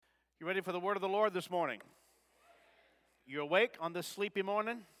You ready for the word of the Lord this morning? You awake on this sleepy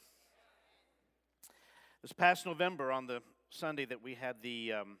morning? This past November, on the Sunday that we had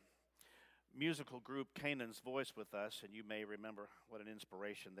the musical group Canaan's Voice with us, and you may remember what an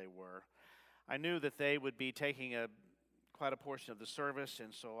inspiration they were, I knew that they would be taking quite a portion of the service,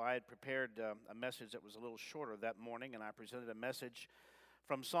 and so I had prepared a message that was a little shorter that morning, and I presented a message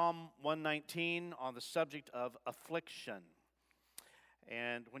from Psalm 119 on the subject of affliction.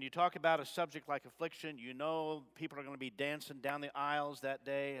 And when you talk about a subject like affliction, you know people are going to be dancing down the aisles that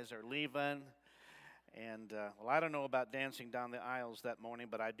day as they're leaving. And, I don't know about dancing down the aisles that morning,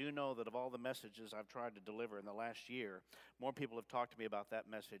 but I do know that of all the messages I've tried to deliver in the last year, more people have talked to me about that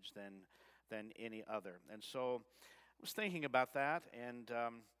message than any other. And so I was thinking about that, and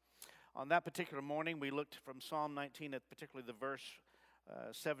on that particular morning, we looked from Psalm 19 at particularly the verse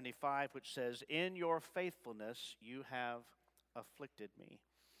 75, which says, "In your faithfulness you have afflicted me."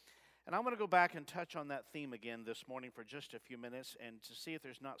 And I'm going to go back and touch on that theme again this morning for just a few minutes and to see if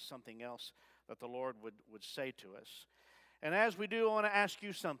there's not something else that the Lord would say to us. And as we do, I want to ask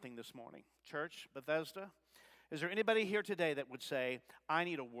you something this morning. Church, Bethesda, is there anybody here today that would say, I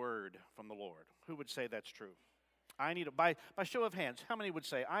need a word from the Lord? Who would say that's true? By show of hands, how many would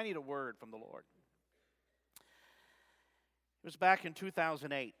say, I need a word from the Lord? It was back in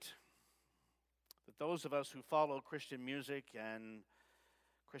 2008. That those of us who follow Christian music and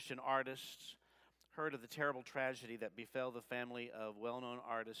Christian artists heard of the terrible tragedy that befell the family of well-known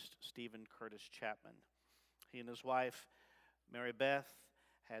artist Stephen Curtis Chapman. He and his wife, Mary Beth,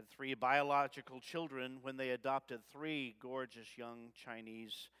 had 3 biological children when they adopted 3 gorgeous young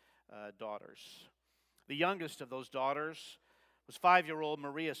Chinese daughters. The youngest of those daughters was 5-year-old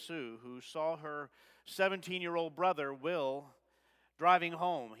Maria Sue, who saw her 17-year-old brother, Will, driving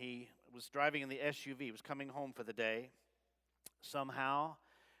home. He was driving in the SUV. He was coming home for the day. Somehow,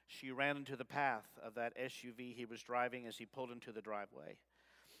 she ran into the path of that SUV he was driving as he pulled into the driveway.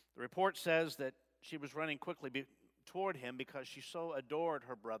 The report says that she was running quickly toward him because she so adored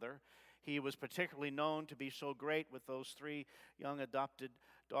her brother. He was particularly known to be so great with those 3 young adopted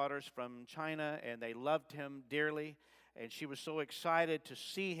daughters from China, and they loved him dearly, and she was so excited to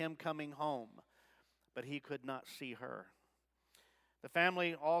see him coming home, but he could not see her. The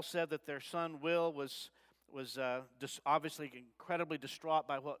family all said that their son, Will, was obviously incredibly distraught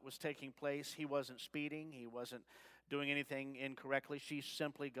by what was taking place. He wasn't speeding. He wasn't doing anything incorrectly. She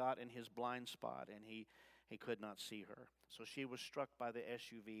simply got in his blind spot, and he could not see her. So she was struck by the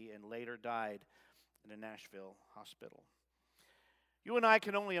SUV and later died in a Nashville hospital. You and I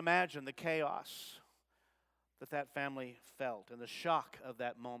can only imagine the chaos that family felt and the shock of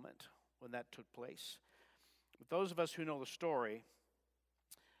that moment when that took place. But those of us who know the story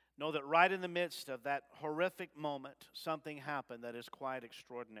know that right in the midst of that horrific moment, something happened that is quite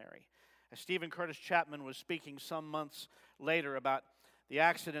extraordinary. As Stephen Curtis Chapman was speaking some months later about the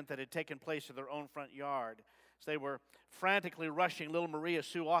accident that had taken place in their own front yard, as they were frantically rushing little Maria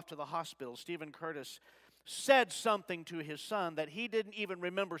Sue off to the hospital, Stephen Curtis said something to his son that he didn't even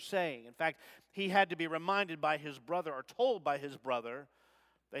remember saying. In fact, he had to be reminded by his brother or told by his brother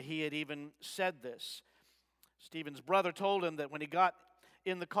that he had even said this. Stephen's brother told him that when he got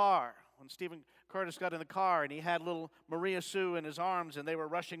in the car, when Stephen Curtis got in the car and he had little Maria Sue in his arms and they were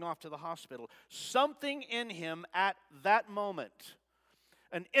rushing off to the hospital, something in him at that moment,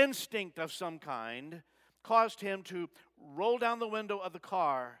 an instinct of some kind, caused him to roll down the window of the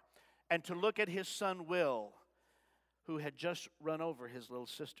car and to look at his son Will, who had just run over his little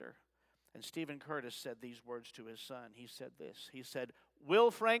sister. And Stephen Curtis said these words to his son. He said this. He said,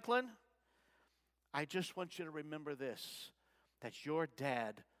 "Will Franklin, I just want you to remember this, that your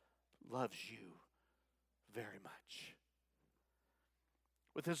dad loves you very much."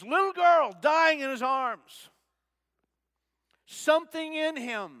 With his little girl dying in his arms, something in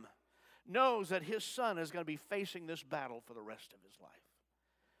him knows that his son is going to be facing this battle for the rest of his life.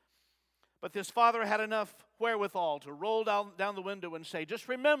 But this father had enough wherewithal to roll down the window and say, just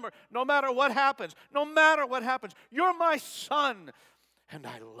remember, no matter what happens, you're my son, and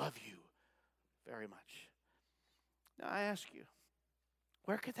I love you very much. Now I ask you,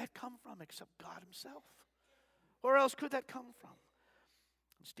 where could that come from except God himself? Where else could that come from?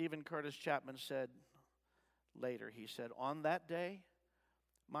 And Stephen Curtis Chapman said later, he said, on that day,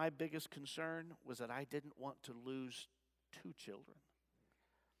 my biggest concern was that I didn't want to lose 2 children.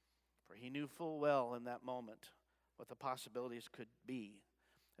 For he knew full well in that moment what the possibilities could be,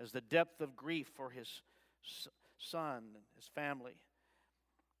 as the depth of grief for his son and his family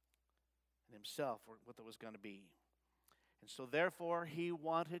and himself, what there was going to be. And so therefore he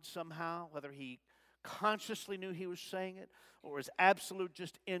wanted somehow, whether he consciously knew he was saying it, or was absolute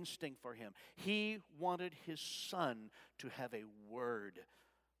just instinct for him. He wanted his son to have a word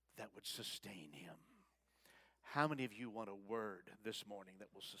that would sustain him. How many of you want a word this morning that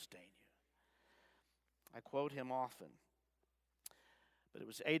will sustain you? I quote him often, but it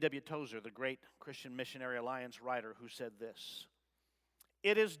was A.W. Tozer, the great Christian Missionary Alliance writer, who said this: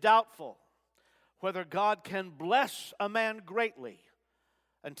 "It is doubtful whether God can bless a man greatly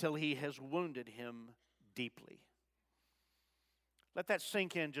until he has wounded him deeply." Let that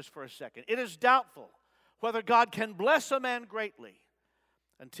sink in just for a second. It is doubtful whether God can bless a man greatly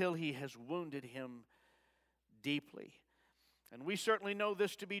until he has wounded him deeply. And we certainly know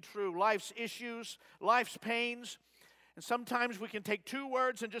this to be true. Life's issues, life's pains, and sometimes we can take two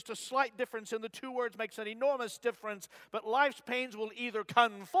words and just a slight difference in the two words makes an enormous difference. But life's pains will either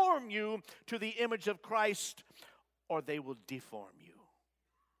conform you to the image of Christ or they will deform you.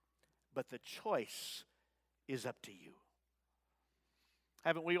 But the choice is up to you.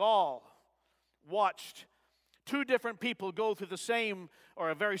 Haven't we all watched two different people go through the same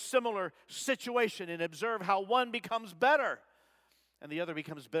or a very similar situation and observe how one becomes better and the other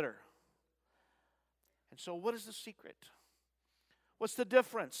becomes bitter? And so what is the secret? What's the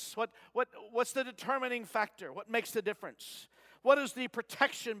difference? What's the determining factor? What makes the difference? What is the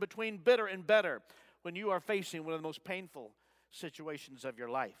protection between bitter and better when you are facing one of the most painful situations of your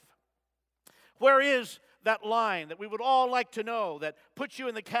life? Where is that line that we would all like to know that puts you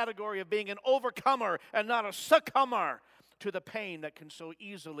in the category of being an overcomer and not a succumber to the pain that can so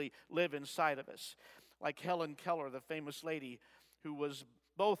easily live inside of us? Like Helen Keller, the famous lady who was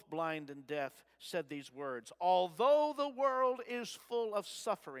both blind and deaf, said these words: "Although the world is full of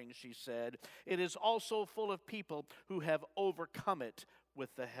suffering," she said, "it is also full of people who have overcome it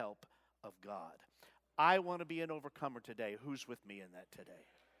with the help of God." I want to be an overcomer today. Who's with me in that today?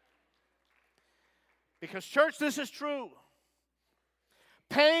 Because, church, this is true.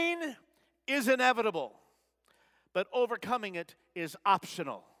 Pain is inevitable, but overcoming it is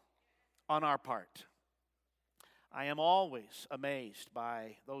optional on our part. I am always amazed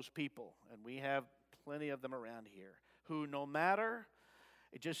by those people, and we have plenty of them around here, who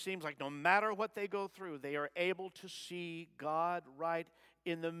it just seems like no matter what they go through, they are able to see God right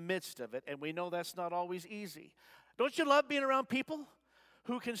in the midst of it, and we know that's not always easy. Don't you love being around people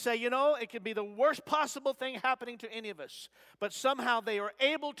who can say, it can be the worst possible thing happening to any of us, but somehow they are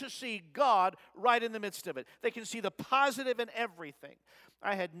able to see God right in the midst of it. They can see the positive in everything.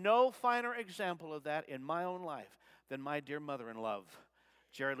 I had no finer example of that in my own life than my dear mother-in-law,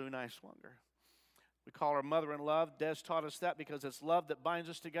 Jerry Lou Niswanger. We call her mother-in-law. Des taught us that because it's love that binds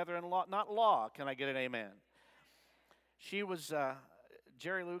us together in law, not law. Can I get an amen? She was...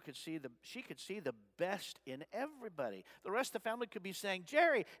 Jerry Lou could see the best in everybody. The rest of the family could be saying,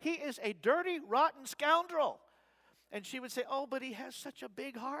 "Jerry, he is a dirty, rotten scoundrel." And she would say, "Oh, but he has such a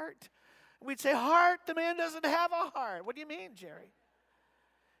big heart." And we'd say, "Heart? The man doesn't have a heart." "What do you mean, Jerry?"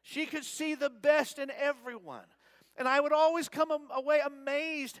 She could see the best in everyone. And I would always come away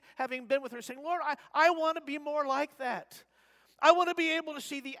amazed, having been with her, saying, "Lord, I want to be more like that. I want to be able to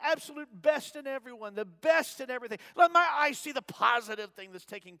see the absolute best in everyone, the best in everything. Let my eyes see the positive thing that's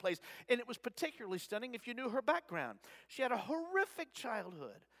taking place." And it was particularly stunning if you knew her background. She had a horrific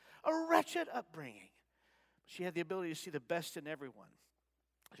childhood, a wretched upbringing. She had the ability to see the best in everyone.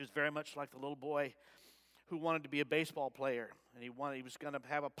 She was very much like the little boy who wanted to be a baseball player, and he was going to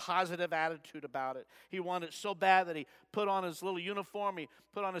have a positive attitude about it. He wanted it so bad that he put on his little uniform, he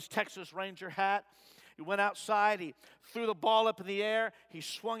put on his Texas Ranger hat. He went outside, he threw the ball up in the air, he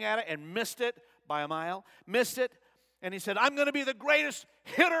swung at it and missed it by a mile, and he said, "I'm going to be the greatest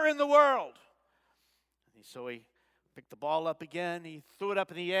hitter in the world." And so he picked the ball up again, he threw it up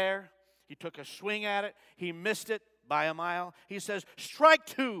in the air, he took a swing at it, he missed it by a mile. He says, "Strike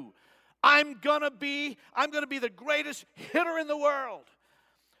two, I'm going to be the greatest hitter in the world."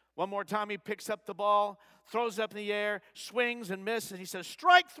 One more time, he picks up the ball, throws it up in the air, swings and misses. He says,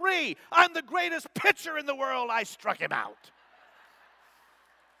 "Strike three, I'm the greatest pitcher in the world." I struck him out.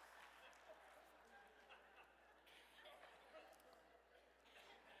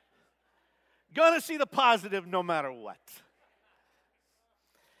 Gonna see the positive no matter what.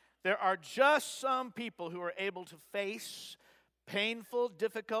 There are just some people who are able to face painful,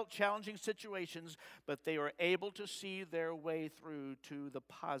 difficult, challenging situations, but they are able to see their way through to the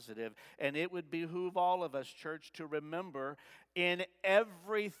positive. And it would behoove all of us, church, to remember in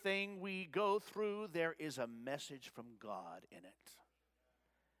everything we go through, there is a message from God in it.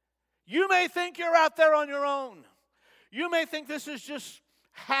 You may think you're out there on your own. You may think this is just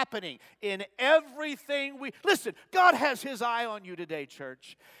happening in everything listen, God has His eye on you today,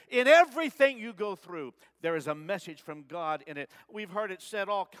 church. In everything you go through, there is a message from God in it. We've heard it said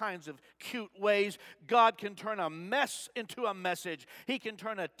all kinds of cute ways. God can turn a mess into a message. He can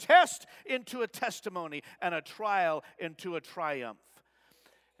turn a test into a testimony and a trial into a triumph.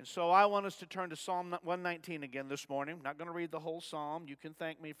 And so I want us to turn to Psalm 119 again this morning. I'm not going to read the whole psalm. You can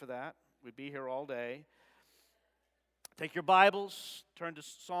thank me for that. We'd be here all day. Take your Bibles, turn to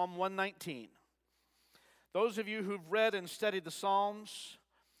Psalm 119. Those of you who've read and studied the Psalms,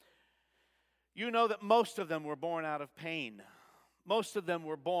 you know that most of them were born out of pain. Most of them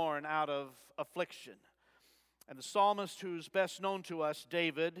were born out of affliction. And the psalmist who's best known to us,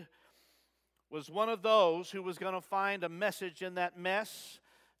 David, was one of those who was going to find a message in that mess,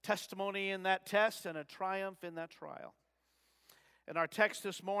 testimony in that test, and a triumph in that trial. In our text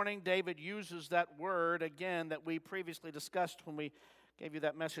this morning, David uses that word again that we previously discussed when we gave you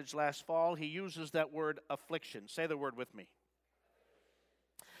that message last fall. He uses that word affliction. Say the word with me.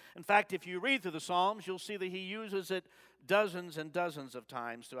 In fact, if you read through the Psalms, you'll see that he uses it dozens and dozens of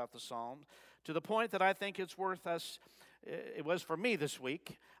times throughout the Psalms, to the point that I think it's worth us, it was for me this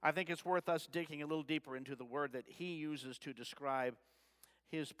week, I think it's worth us digging a little deeper into the word that he uses to describe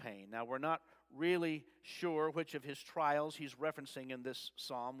his pain. Now, we're not really sure which of his trials he's referencing in this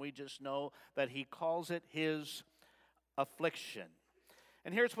psalm. We just know that he calls it his affliction.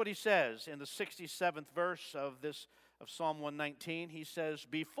 And here's what he says in the 67th verse of Psalm 119. He says,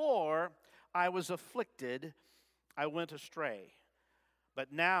 "Before I was afflicted, I went astray,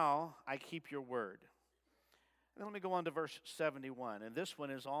 but now I keep your word." And let me go on to verse 71. And this one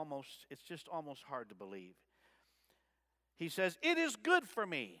is it's just almost hard to believe. He says, "It is good for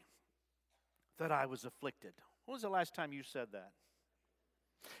me that I was afflicted." When was the last time you said that?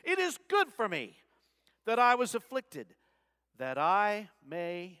 It is good for me that I was afflicted, that I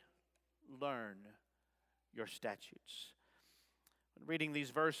may learn your statutes. When reading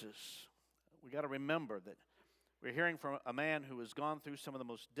these verses, we got to remember that we're hearing from a man who has gone through some of the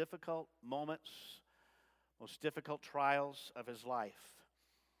most difficult moments, most difficult trials of his life.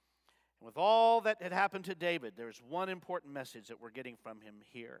 And with all that had happened to David, there's one important message that we're getting from him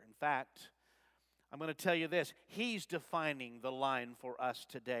here. In fact, I'm going to tell you this. He's defining the line for us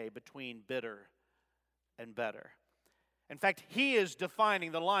today between bitter and better. In fact, he is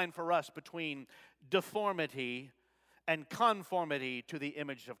defining the line for us between deformity and conformity to the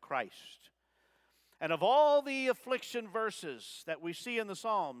image of Christ. And of all the affliction verses that we see in the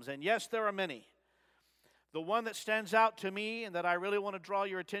Psalms, and yes, there are many, the one that stands out to me and that I really want to draw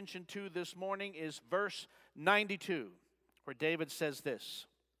your attention to this morning is verse 92, where David says this: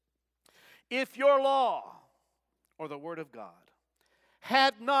 "If your law," or the word of God,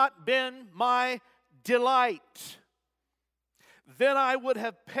 "had not been my delight, then I would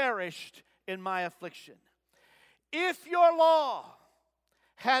have perished in my affliction." If your law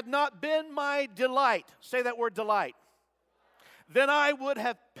had not been my delight, say that word delight, then I would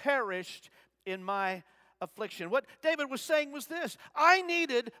have perished in my affliction. What David was saying was this: I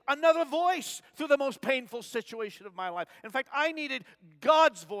needed another voice through the most painful situation of my life. In fact, I needed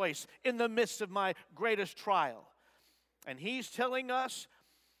God's voice in the midst of my greatest trial. And he's telling us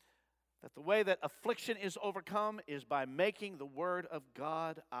that the way that affliction is overcome is by making the word of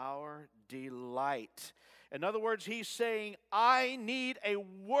God our delight. In other words, he's saying, I need a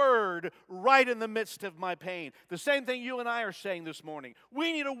word right in the midst of my pain. The same thing you and I are saying this morning.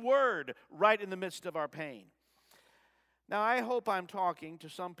 We need a word right in the midst of our pain. Now, I hope I'm talking to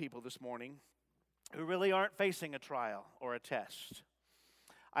some people this morning who really aren't facing a trial or a test.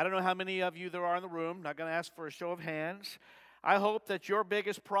 I don't know how many of you there are in the room. Not going to ask for a show of hands. I hope that your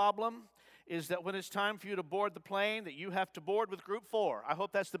biggest problem is that when it's time for you to board the plane, that you have to board with Group 4. I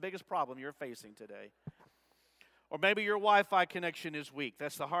hope that's the biggest problem you're facing today. Or maybe your Wi-Fi connection is weak.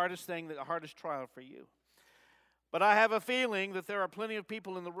 That's the hardest thing, the hardest trial for you. But I have a feeling that there are plenty of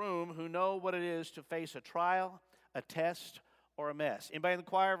people in the room who know what it is to face a trial, a test, or a mess. Anybody in the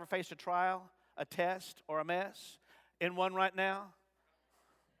choir ever faced a trial, a test, or a mess? In one right now?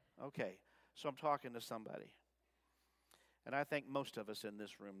 Okay, so I'm talking to somebody. And I think most of us in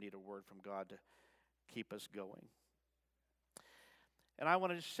this room need a word from God to keep us going. And I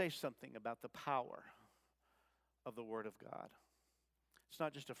want to just say something about the power of the Word of God. It's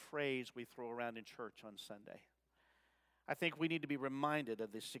not just a phrase we throw around in church on Sunday. I think we need to be reminded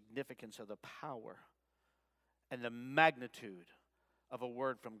of the significance of the power and the magnitude of a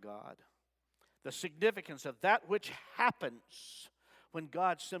word from God. The significance of that which happens when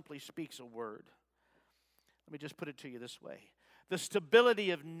God simply speaks a word. Let me just put it to you this way. The stability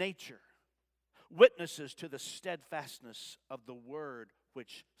of nature witnesses to the steadfastness of the word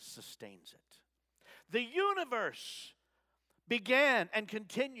which sustains it. The universe began and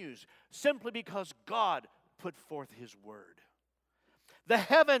continues simply because God put forth His word. The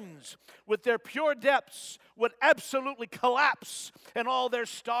heavens, with their pure depths, would absolutely collapse, and all their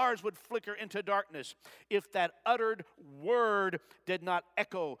stars would flicker into darkness if that uttered word did not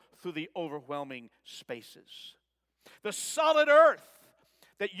echo through the overwhelming spaces. The solid earth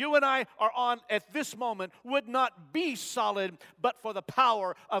that you and I are on at this moment would not be solid but for the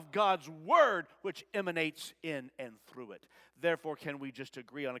power of God's word, which emanates in and through it. Therefore, can we just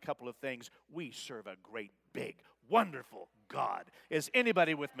agree on a couple of things? We serve a great, big, wonderful God. Is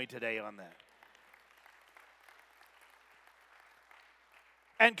anybody with me today on that?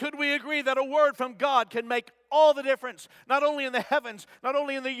 And could we agree that a word from God can make all the difference, not only in the heavens, not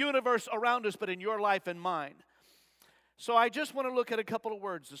only in the universe around us, but in your life and mine? So I just want to look at a couple of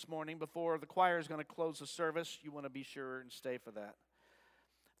words this morning before the choir is going to close the service. You want to be sure and stay for that.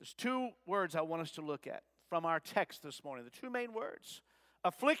 There's two words I want us to look at from our text this morning. The two main words: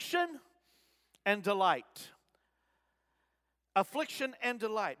 affliction and delight. Affliction and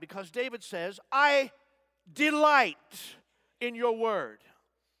delight. Because David says, I delight in your word.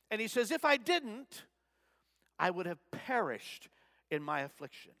 And he says, if I didn't, I would have perished in my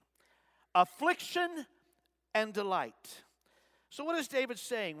affliction. Affliction and delight. So what is David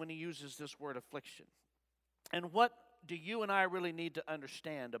saying when he uses this word affliction? And what do you and I really need to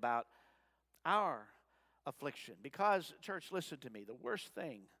understand about our affliction? Because, church, listen to me. The worst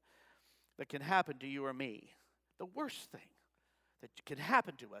thing that can happen to you or me, the worst thing that can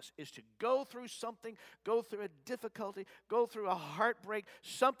happen to us is to go through something, go through a difficulty, go through a heartbreak,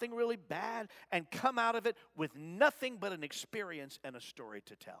 something really bad, and come out of it with nothing but an experience and a story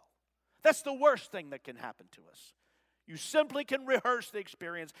to tell. That's the worst thing that can happen to us. You simply can rehearse the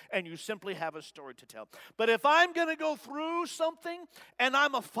experience and you simply have a story to tell. But if I'm going to go through something and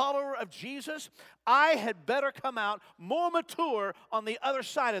I'm a follower of Jesus, I had better come out more mature on the other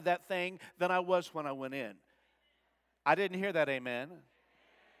side of that thing than I was when I went in. I didn't hear that amen.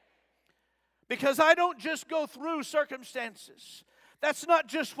 Because I don't just go through circumstances. That's not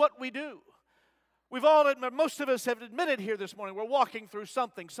just what we do. We've all admitted, most of us have admitted here this morning, we're walking through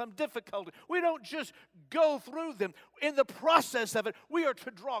something, some difficulty. We don't just go through them. In the process of it, we are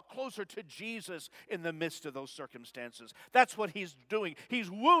to draw closer to Jesus in the midst of those circumstances. That's what He's doing.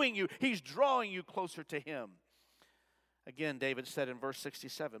 He's wooing you. He's drawing you closer to Him. Again, David said in verse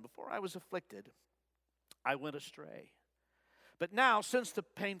 67, before I was afflicted, I went astray. But now, since the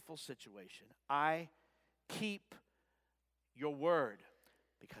painful situation, I keep your word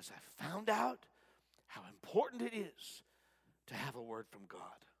because I found out how important it is to have a word from God.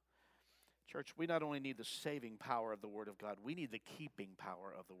 Church, we not only need the saving power of the word of God, we need the keeping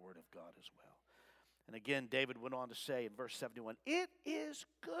power of the word of God as well. And again, David went on to say in verse 71, it is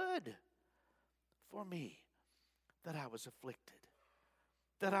good for me that I was afflicted,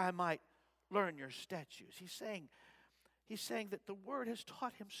 that I might learn your statutes. He's saying that the word has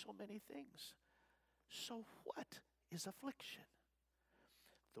taught him so many things. So what is affliction?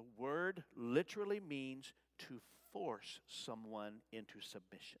 The word literally means to force someone into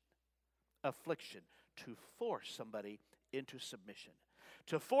submission. Affliction, to force somebody into submission.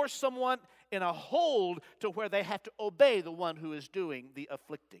 To force someone in a hold to where they have to obey the one who is doing the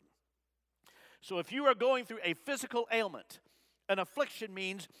afflicting. So if you are going through a physical ailment, an affliction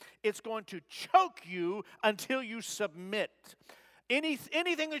means it's going to choke you until you submit.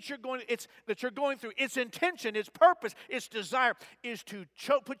 Anything that you're going through, its intention, its purpose, its desire is to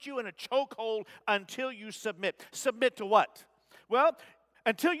put you in a chokehold until you submit. Submit to what? Well,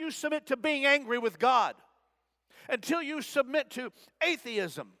 until you submit to being angry with God, until you submit to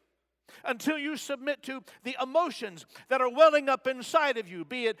atheism, until you submit to the emotions that are welling up inside of you,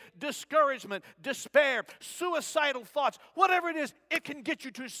 be it discouragement, despair, suicidal thoughts, whatever it is, it can get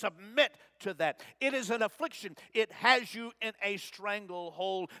you to submit to that. It is an affliction. It has you in a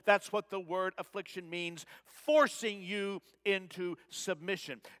stranglehold. That's what the word affliction means, forcing you into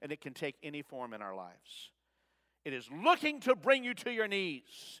submission. And it can take any form in our lives. It is looking to bring you to your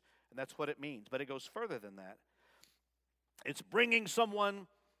knees. And that's what it means. But it goes further than that. It's bringing someone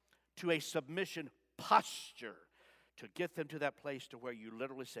to a submission posture to get them to that place to where you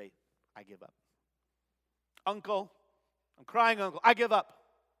literally say, I give up. Uncle, I'm crying, uncle, I give up.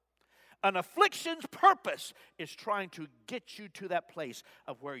 An affliction's purpose is trying to get you to that place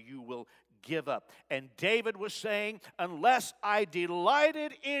of where you will give up. And David was saying, unless I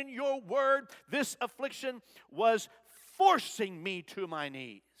delighted in your word, this affliction was forcing me to my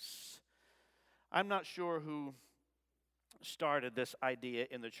knees. I'm not sure who started this idea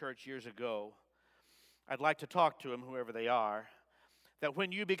in the church years ago. I'd like to talk to them, whoever they are. that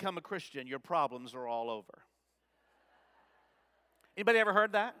when you become a Christian, your problems are all over. Anybody ever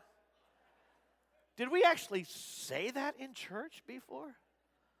heard that? Did we actually say that in church before?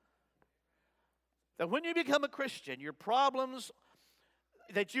 That when you become a Christian, your problems,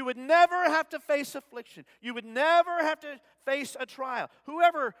 that you would never have to face affliction. You would never have to face a trial.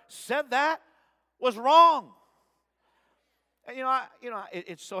 Whoever said that was wrong. And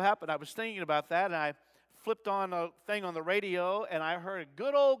it so happened, I was thinking about that, and I flipped on a thing on the radio, and I heard a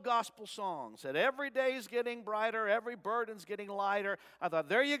good old gospel song. Said, every day's getting brighter, every burden's getting lighter. I thought,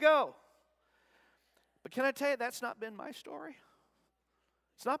 there you go. But can I tell you, that's not been my story.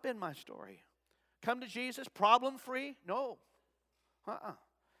 It's not been my story. Come to Jesus, problem-free? No.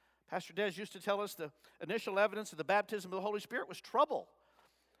 Pastor Des used to tell us the initial evidence of the baptism of the Holy Spirit was trouble.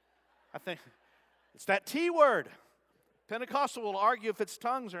 I think it's that T word. Pentecostal will argue if it's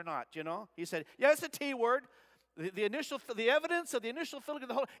tongues or not, He said, yeah, it's a T word. The evidence of the initial filling of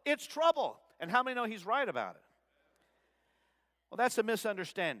the Holy, it's trouble. And how many know he's right about it? Well, that's a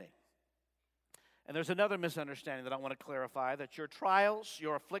misunderstanding. And there's another misunderstanding that I want to clarify, that your trials,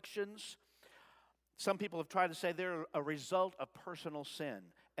 your afflictions, some people have tried to say they're a result of personal sin,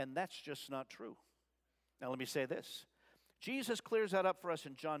 and that's just not true. Now let me say this. Jesus clears that up for us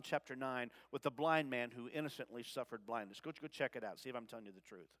in John chapter 9 with the blind man who innocently suffered blindness. Go check it out. See if I'm telling you the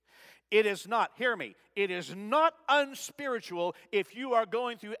truth. It is not, hear me, it is not unspiritual if you are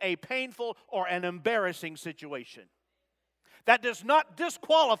going through a painful or an embarrassing situation. That does not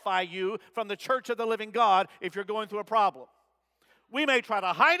disqualify you from the church of the living God if you're going through a problem. We may try to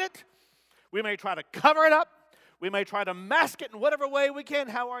hide it. We may try to cover it up. We may try to mask it in whatever way we can.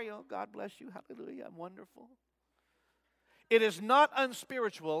 How are you? Oh, God bless you. Hallelujah. I'm wonderful. It is not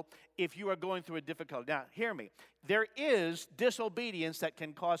unspiritual if you are going through a difficulty. Now, hear me. There is disobedience that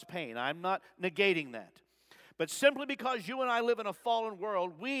can cause pain. I'm not negating that. But simply because you and I live in a fallen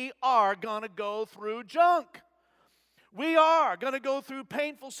world, we are going to go through junk. We are going to go through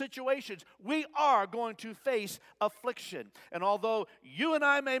painful situations. We are going to face affliction. And although you and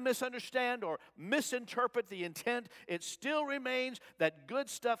I may misunderstand or misinterpret the intent, it still remains that good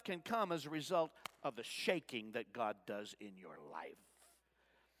stuff can come as a result of the shaking that God does in your life.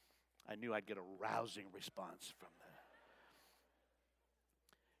 I knew I'd get a rousing response from that.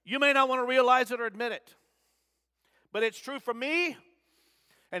 You may not want to realize it or admit it, but it's true for me,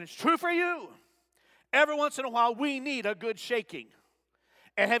 and it's true for you. Every once in a while, we need a good shaking.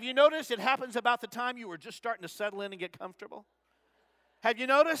 And have you noticed it happens about the time you were just starting to settle in and get comfortable? Have you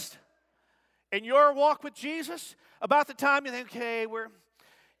noticed? In your walk with Jesus, about the time you think, okay,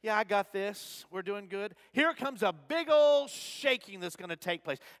 I got this. We're doing good. Here comes a big old shaking that's going to take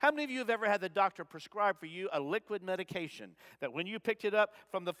place. How many of you have ever had the doctor prescribe for you a liquid medication that when you picked it up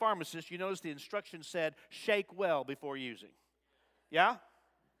from the pharmacist, you noticed the instructions said, shake well before using? Yeah?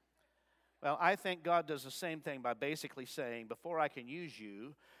 Well, I think God does the same thing by basically saying, before I can use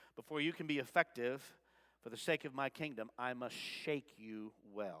you, before you can be effective for the sake of my kingdom, I must shake you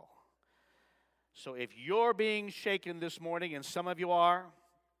well. So if you're being shaken this morning, and some of you are,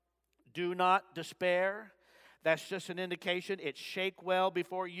 do not despair. That's just an indication. It's shake well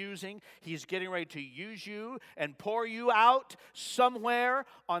before using. He's getting ready to use you and pour you out somewhere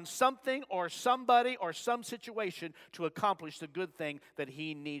on something or somebody or some situation to accomplish the good thing that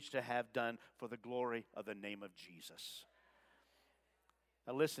he needs to have done for the glory of the name of Jesus.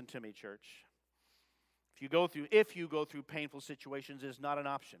 Now listen to me, church. If you go through painful situations, it's not an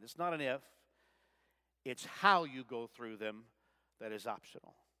option. It's not an if. It's how you go through them that is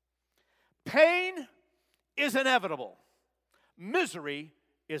optional. Pain is inevitable. Misery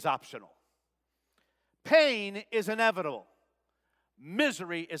is optional. Pain is inevitable.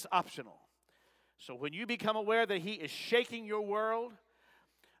 Misery is optional. So when you become aware that he is shaking your world,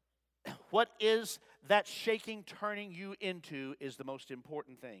 what is that shaking turning you into is the most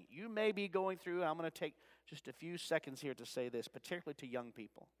important thing. You may be going through, I'm going to take just a few seconds here to say this, particularly to young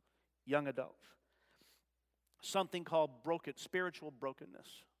people, young adults, something called spiritual brokenness.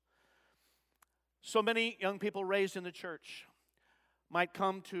 So many young people raised in the church might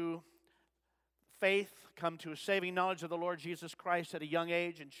come to faith, come to a saving knowledge of the Lord Jesus Christ at a young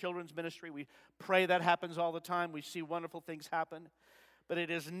age in children's ministry. We pray that happens all the time. We see wonderful things happen. But it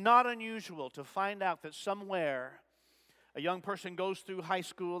is not unusual to find out that somewhere a young person goes through high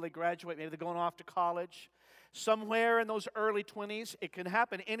school, they graduate, maybe they're going off to college. Somewhere in those early 20s, it can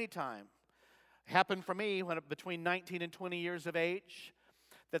happen anytime. It happened for me when between 19 and 20 years of age.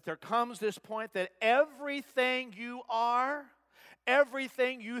 That there comes this point that everything you are,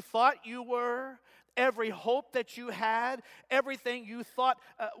 everything you thought you were, every hope that you had, everything you thought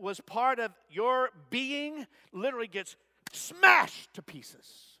was part of your being literally gets smashed to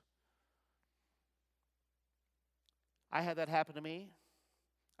pieces. I had that happen to me.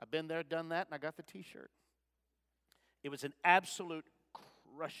 I've been there, done that, and I got the t-shirt. It was an absolute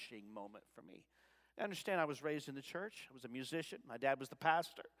crushing moment for me. I understand I was raised in the church. I was a musician. My dad was the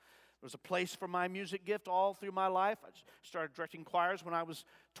pastor. There was a place for my music gift all through my life. I started directing choirs when I was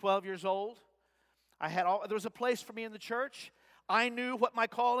 12 years old. There was a place for me in the church. I knew what my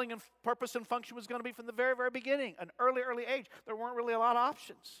calling and purpose and function was going to be from the very, very beginning, an early age. There weren't really a lot of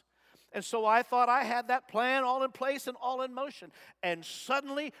options. And so I thought I had that plan all in place and all in motion. And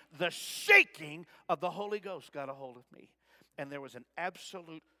suddenly, the shaking of the Holy Ghost got a hold of me. And there was an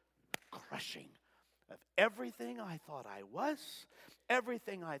absolute crushing of everything I thought I was,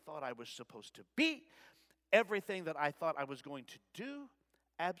 everything I thought I was supposed to be, everything that I thought I was going to do,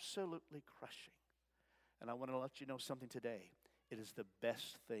 absolutely crushing. And I want to let you know something today. It is the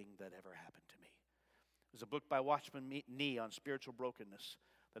best thing that ever happened to me. There's a book by Watchman Nee on spiritual brokenness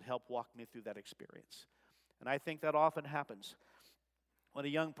that helped walk me through that experience. And I think that often happens when a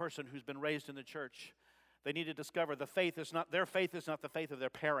young person who's been raised in the church, they need to discover their faith is not the faith of their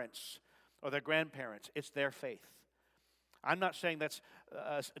parents or their grandparents. It's their faith. I'm not saying that's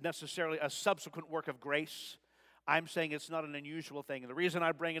necessarily a subsequent work of grace. I'm saying it's not an unusual thing. And the reason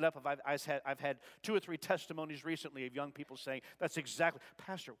I bring it up, I've had 2 or 3 testimonies recently of young people saying, that's exactly,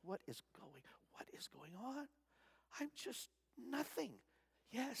 Pastor, what is going on? I'm just nothing.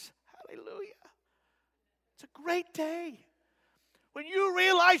 Yes, hallelujah. It's a great day. When you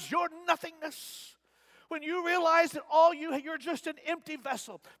realize your nothingness, when you realize that you're just an empty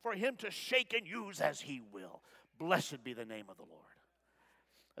vessel for Him to shake and use as He will. Blessed be the name of the Lord.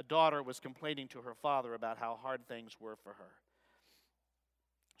 A daughter was complaining to her father about how hard things were for her.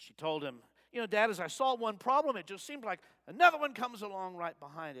 She told him, Dad, as I solve one problem, it just seems like another one comes along right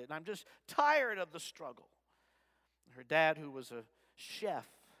behind it, and I'm just tired of the struggle. Her dad, who was a chef,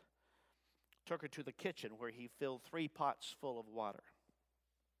 took her to the kitchen where he filled 3 pots full of water.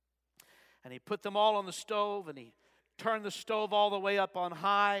 And he put them all on the stove, and he turned the stove all the way up on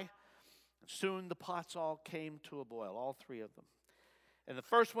high. And soon the pots all came to a boil, all 3 of them. In the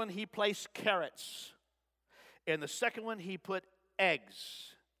first one, he placed carrots. In the second one, he put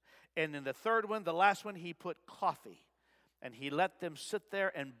eggs. And in the third one, the last one, he put coffee. And he let them sit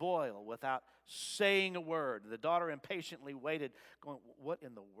there and boil without saying a word. The daughter impatiently waited, going, what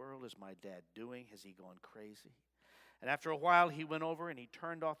in the world is my dad doing? Has he gone crazy? And after a while, he went over and he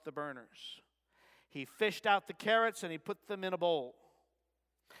turned off the burners. He fished out the carrots and he put them in a bowl.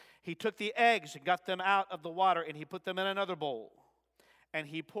 He took the eggs and got them out of the water and he put them in another bowl. And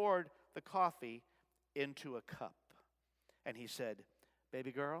he poured the coffee into a cup. And he said,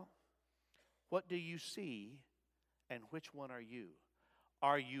 baby girl, what do you see and which one are you?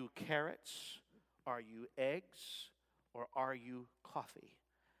 Are you carrots? Are you eggs? Or are you coffee?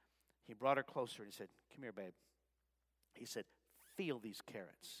 He brought her closer and he said, come here, babe. He said, feel these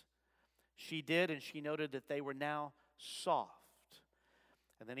carrots. She did, and she noted that they were now soft.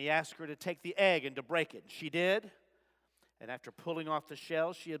 And then he asked her to take the egg and to break it. She did. And after pulling off the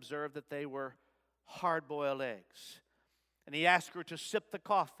shells, she observed that they were hard-boiled eggs. And he asked her to sip the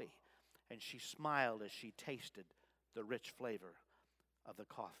coffee. And she smiled as she tasted the rich flavor of the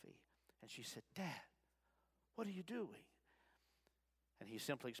coffee. And she said, Dad, what are you doing? And he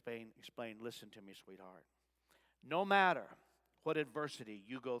simply explained, listen to me, sweetheart. No matter what adversity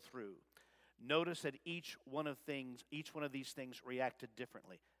you go through, notice that each one of these things reacted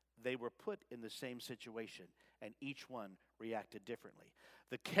differently. They were put in the same situation, and each one reacted differently.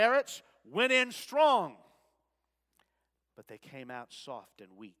 The carrots went in strong, but they came out soft and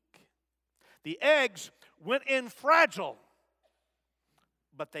weak. The eggs went in fragile,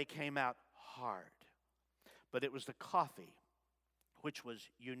 but they came out hard. But it was the coffee which was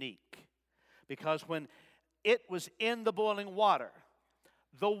unique, because when it was in the boiling water,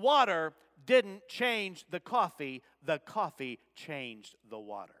 the water didn't change the coffee changed the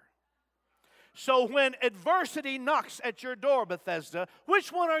water. So when adversity knocks at your door, Bethesda,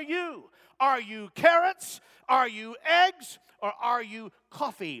 which one are you? Are you carrots? Are you eggs? Or are you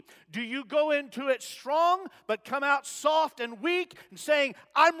coffee? Do you go into it strong but come out soft and weak and saying,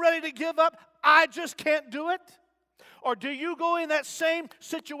 I'm ready to give up, I just can't do it? Or do you go in that same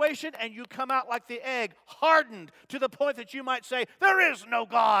situation and you come out like the egg, hardened to the point that you might say, there is no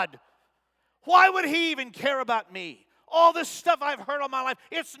God. Why would He even care about me? All this stuff I've heard all my life,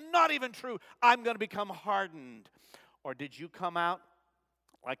 it's not even true. I'm going to become hardened. Or did you come out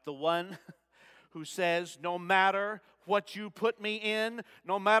like the one who says, no matter what you put me in,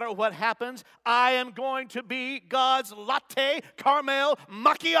 no matter what happens, I am going to be God's latte caramel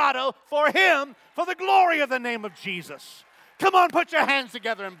macchiato for Him, for the glory of the name of Jesus. Come on, put your hands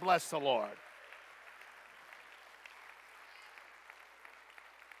together and bless the Lord.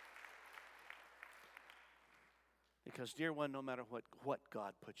 Because, dear one, no matter what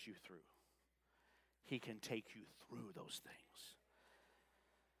God puts you through, He can take you through those things.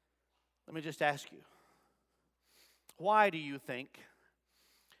 Let me just ask you, why do you think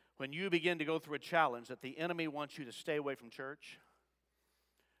when you begin to go through a challenge that the enemy wants you to stay away from church,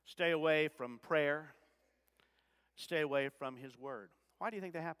 stay away from prayer, stay away from His Word? Why do you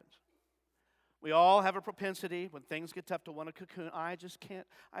think that happens? We all have a propensity when things get tough to want to cocoon. I just can't.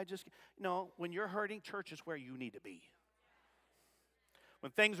 No, when you're hurting, church is where you need to be.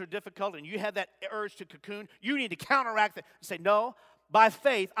 When things are difficult and you have that urge to cocoon, you need to counteract that and say, no, by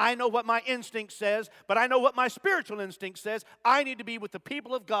faith, I know what my instinct says, but I know what my spiritual instinct says. I need to be with the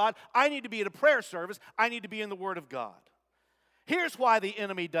people of God. I need to be at a prayer service. I need to be in the Word of God. Here's why the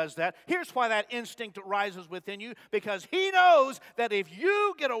enemy does that. Here's why that instinct rises within you. Because he knows that if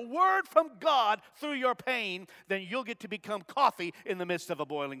you get a word from God through your pain, then you'll get to become coffee in the midst of a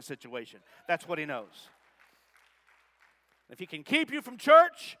boiling situation. That's what he knows. If he can keep you from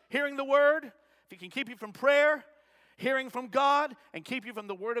church, hearing the Word, if he can keep you from prayer, hearing from God, and keep you from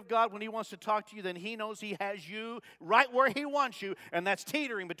the Word of God when He wants to talk to you, then He knows He has you right where He wants you, and that's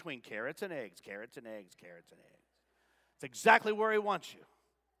teetering between carrots and eggs, carrots and eggs, carrots and eggs. It's exactly where He wants you.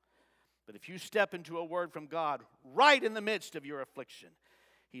 But if you step into a word from God right in the midst of your affliction,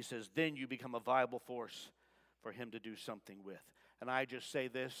 He says, then you become a viable force for Him to do something with. And I just say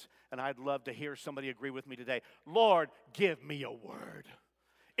this, and I'd love to hear somebody agree with me today. Lord, give me a word.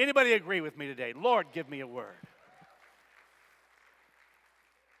 Anybody agree with me today? Lord, give me a word.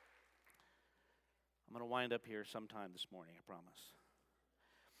 I'm going to wind up here sometime this morning, I promise.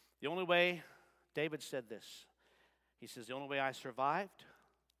 The only way, David said this. He says, the only way I survived,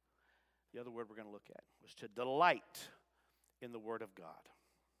 the other word we're going to look at, was to delight in the Word of God.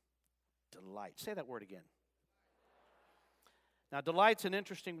 Delight. Say that word again. Now, delight's an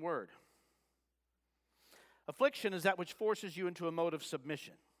interesting word. Affliction is that which forces you into a mode of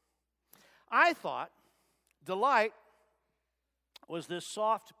submission. I thought delight was this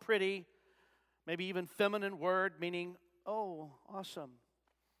soft, pretty, maybe even feminine word meaning, oh, awesome,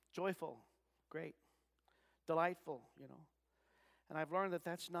 joyful, great, delightful, And I've learned that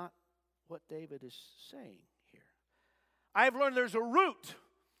that's not what David is saying here. I've learned there's a root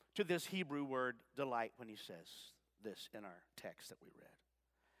to this Hebrew word delight when he says this in our text that we read.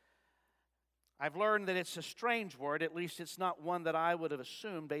 I've learned that it's a strange word, at least it's not one that I would have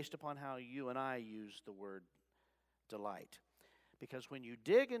assumed based upon how you and I use the word delight. Because when you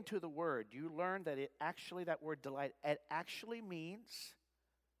dig into the word, you learn that that word delight, it actually means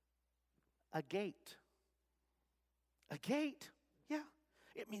a gate. A gate, yeah.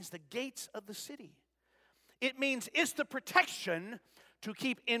 It means the gates of the city. It means it's the protection to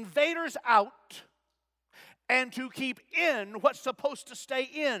keep invaders out and to keep in what's supposed to stay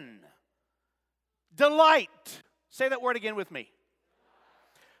in. Delight. Say that word again with me.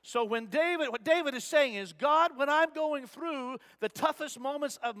 So what David is saying is, God, when I'm going through the toughest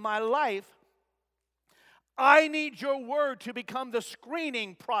moments of my life, I need your word to become the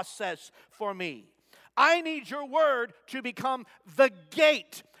screening process for me. I need your word to become the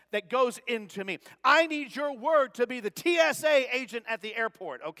gate that goes into me. I need your word to be the TSA agent at the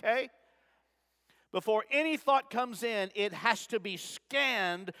airport, okay? Before any thought comes in, it has to be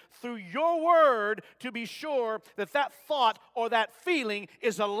scanned through your word to be sure that that thought or that feeling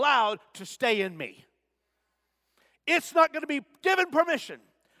is allowed to stay in me. It's not going to be given permission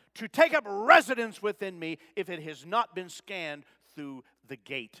to take up residence within me if it has not been scanned through the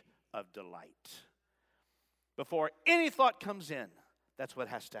gate of delight. Before any thought comes in, that's what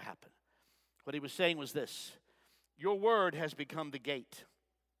has to happen. What he was saying was this: your word has become the gate.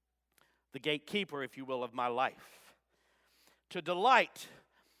 The gatekeeper, if you will, of my life. To delight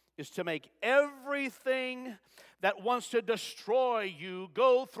is to make everything that wants to destroy you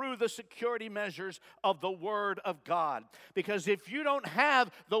go through the security measures of the Word of God. Because if you don't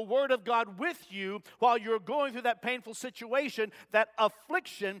have the Word of God with you while you're going through that painful situation, that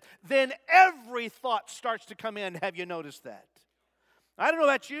affliction, then every thought starts to come in. Have you noticed that? I don't know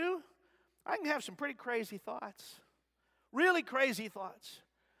about you. I can have some pretty crazy thoughts. Really crazy thoughts.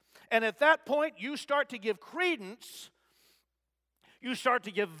 And at that point, you start to give credence, you start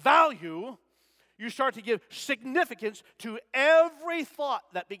to give value, you start to give significance to every thought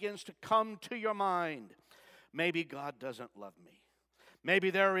that begins to come to your mind. Maybe God doesn't love me. Maybe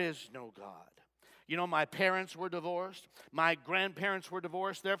there is no God. You know, my parents were divorced. My grandparents were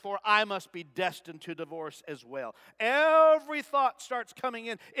divorced. Therefore, I must be destined to divorce as well. Every thought starts coming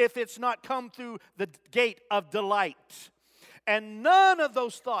in if it's not come through the gate of delight. And none of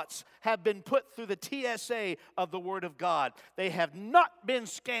those thoughts have been put through the TSA of the Word of God. They have not been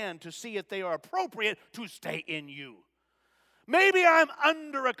scanned to see if they are appropriate to stay in you. Maybe I'm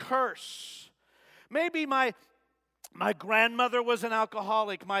under a curse. Maybe my grandmother was an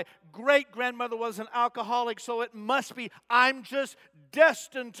alcoholic. My great-grandmother was an alcoholic, so it must be I'm just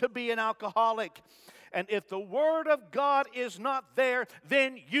destined to be an alcoholic. And if the Word of God is not there,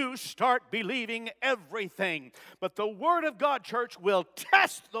 then you start believing everything. But the Word of God, church, will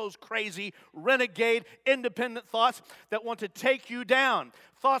test those crazy, renegade, independent thoughts that want to take you down.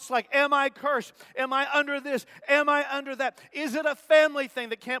 Thoughts like, am I cursed? Am I under this? Am I under that? Is it a family thing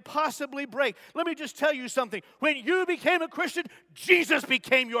that can't possibly break? Let me just tell you something. When you became a Christian, Jesus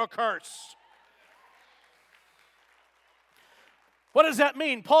became your curse. What does that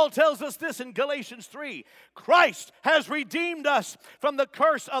mean? Paul tells us this in Galatians 3. Christ has redeemed us from the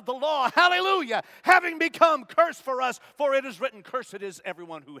curse of the law. Hallelujah! Having become curse for us, for it is written, cursed is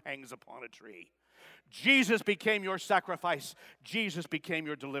everyone who hangs upon a tree. Jesus became your sacrifice. Jesus became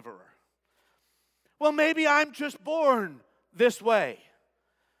your deliverer. Well, maybe I'm just born this way.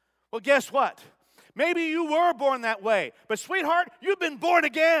 Well, guess what? Maybe you were born that way. But sweetheart, you've been born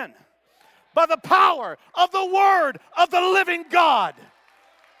again. By the power of the Word of the living God.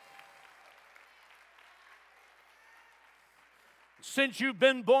 Since you've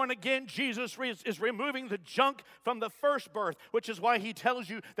been born again, Jesus is removing the junk from the first birth, which is why He tells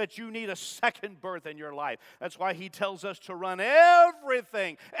you that you need a second birth in your life. That's why He tells us to run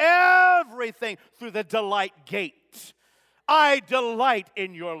everything through the delight gate. I delight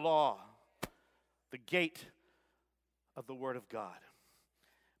in your law. The gate of the Word of God.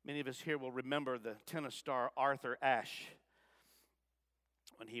 Many of us here will remember the tennis star Arthur Ashe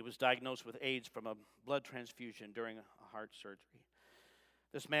when he was diagnosed with AIDS from a blood transfusion during a heart surgery.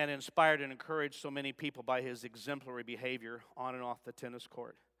 This man inspired and encouraged so many people by his exemplary behavior on and off the tennis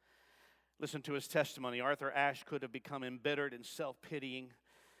court. Listen to his testimony. Arthur Ashe could have become embittered and self-pitying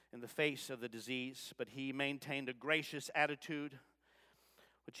in the face of the disease, but he maintained a gracious attitude,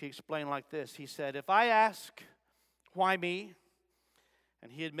 which he explained like this. He said, if I ask, why me?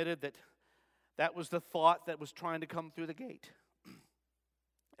 And he admitted that that was the thought that was trying to come through the gate.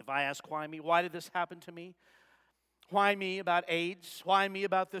 If I ask why me, why did this happen to me? Why me about AIDS? Why me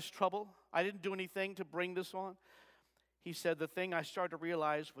about this trouble? I didn't do anything to bring this on. He said the thing I started to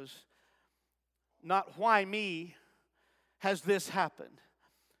realize was not why me has this happened,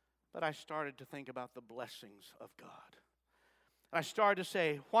 but I started to think about the blessings of God. I started to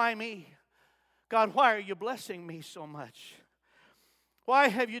say, why me? God, why are you blessing me so much? Why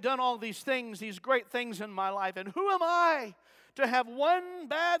have you done all these things, these great things in my life? And who am I to have one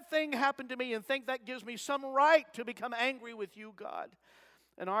bad thing happen to me and think that gives me some right to become angry with you, God?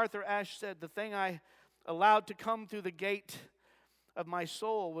 And Arthur Ashe said, the thing I allowed to come through the gate of my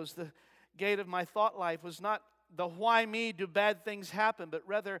soul was the gate of my thought life, was not the why me do bad things happen, but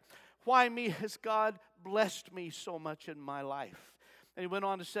rather, why me has God blessed me so much in my life? And he went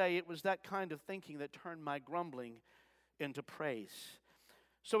on to say, it was that kind of thinking that turned my grumbling into praise.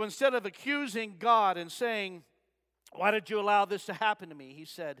 So instead of accusing God and saying, why did you allow this to happen to me? He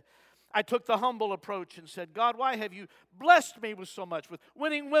said, I took the humble approach and said, God, why have you blessed me with so much, with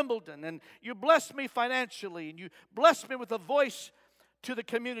winning Wimbledon, and you blessed me financially, and you blessed me with a voice to the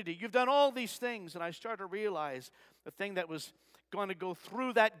community. You've done all these things, and I started to realize the thing that was going to go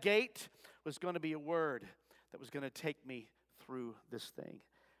through that gate was going to be a word that was going to take me through this thing.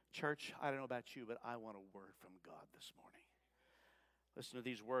 Church, I don't know about you, but I want a word from God this morning. Listen to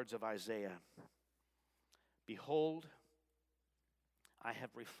these words of Isaiah. Behold, I have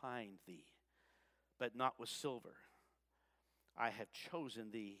refined thee, but not with silver. I have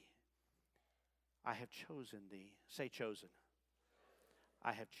chosen thee. I have chosen thee. Say chosen.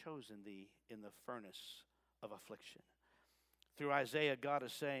 I have chosen thee in the furnace of affliction. Through Isaiah, God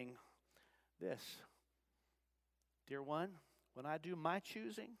is saying this. Dear one, when I do my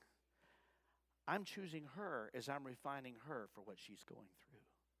choosing, I'm choosing her as I'm refining her for what she's going through.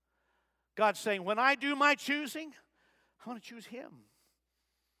 God's saying, when I do my choosing, I want to choose him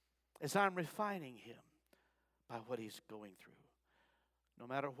as I'm refining him by what he's going through. No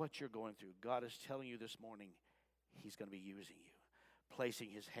matter what you're going through, God is telling you this morning, he's going to be using you, placing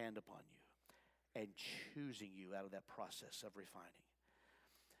his hand upon you, and choosing you out of that process of refining.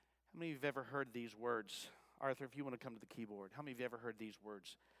 How many of you have ever heard these words? Arthur, if you want to come to the keyboard. How many of you have ever heard these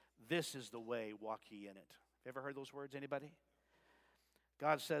words? This is the way, walk ye in it. Have you ever heard those words, anybody?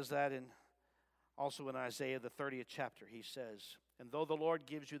 God says that in Also in Isaiah, the 30th chapter, he says, "And though the Lord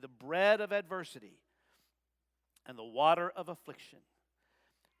gives you the bread of adversity and the water of affliction,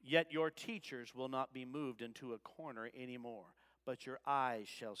 yet your teachers will not be moved into a corner anymore, but your eyes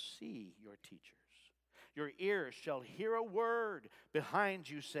shall see your teachers. Your ears shall hear a word behind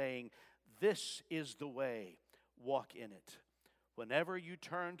you saying, 'This is the way, walk in it.' Whenever you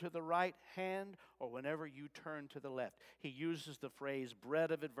turn to the right hand or whenever you turn to the left." He uses the phrase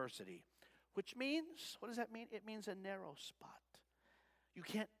bread of adversity, which means, what does that mean? It means a narrow spot. You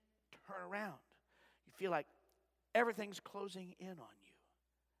can't turn around. You feel like everything's closing in on you.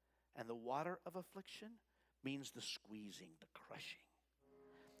 And the water of affliction means the squeezing, the crushing.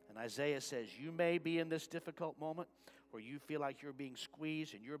 And Isaiah says, you may be in this difficult moment where you feel like you're being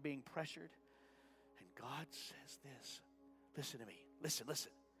squeezed and you're being pressured. And God says this. Listen to me.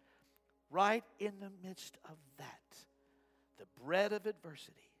 Listen. Right in the midst of that, the bread of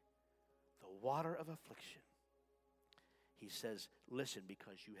adversity, the water of affliction, he says, listen,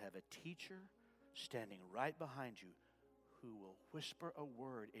 because you have a teacher standing right behind you who will whisper a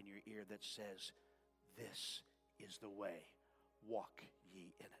word in your ear that says, "This is the way, walk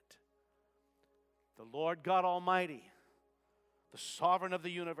ye in it." The Lord God Almighty, the sovereign of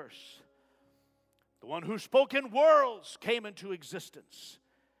the universe, the one who spoke in worlds came into existence.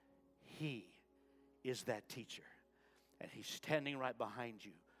 He is that teacher. And he's standing right behind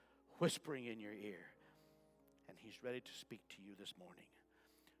you, whispering in your ear. And he's ready to speak to you this morning,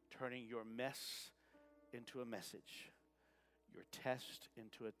 turning your mess into a message, your test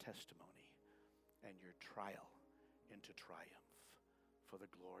into a testimony, and your trial into triumph for the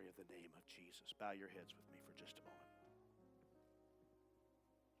glory of the name of Jesus. Bow your heads with me for just a moment.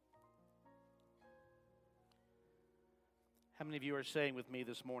 How many of you are saying with me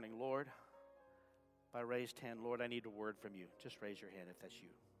this morning, Lord, by raised hand, Lord, I need a word from you? Just raise your hand if that's you.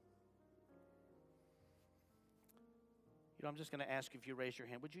 You know, I'm just going to ask you, if you raise your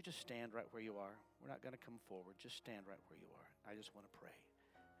hand, would you just stand right where you are? We're not going to come forward. Just stand right where you are. I just want to pray.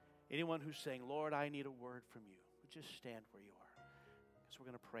 Anyone who's saying, Lord, I need a word from you, would just stand where you are, because we're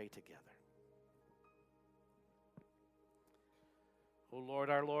going to pray together. Oh, Lord,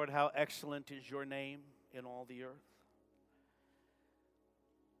 our Lord, how excellent is your name in all the earth.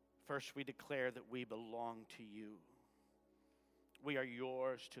 First, we declare that we belong to you. We are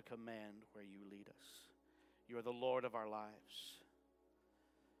yours to command where you lead us. You are the Lord of our lives.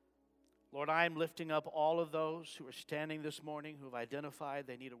 Lord, I am lifting up all of those who are standing this morning who have identified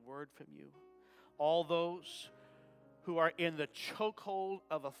they need a word from you. All those who are in the chokehold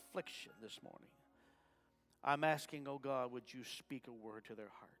of affliction this morning. I'm asking, oh God, would you speak a word to their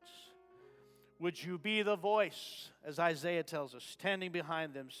hearts? Would you be the voice, as Isaiah tells us, standing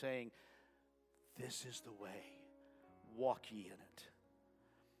behind them saying, this is the way, walk ye in it.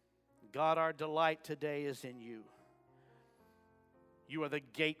 God, our delight today is in you. You are the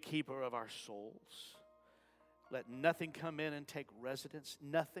gatekeeper of our souls. Let nothing come in and take residence.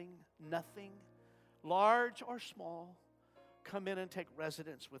 Nothing, large or small, come in and take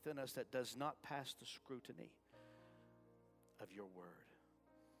residence within us that does not pass the scrutiny of your word.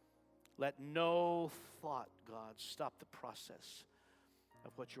 Let no thought, God, stop the process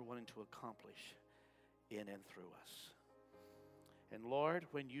of what you're wanting to accomplish in and through us. And Lord,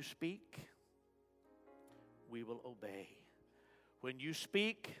 when you speak, we will obey. When you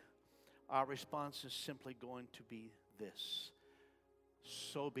speak, our response is simply going to be this: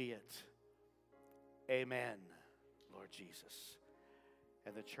 so be it. Amen, Lord Jesus.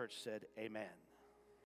 And the church said, amen.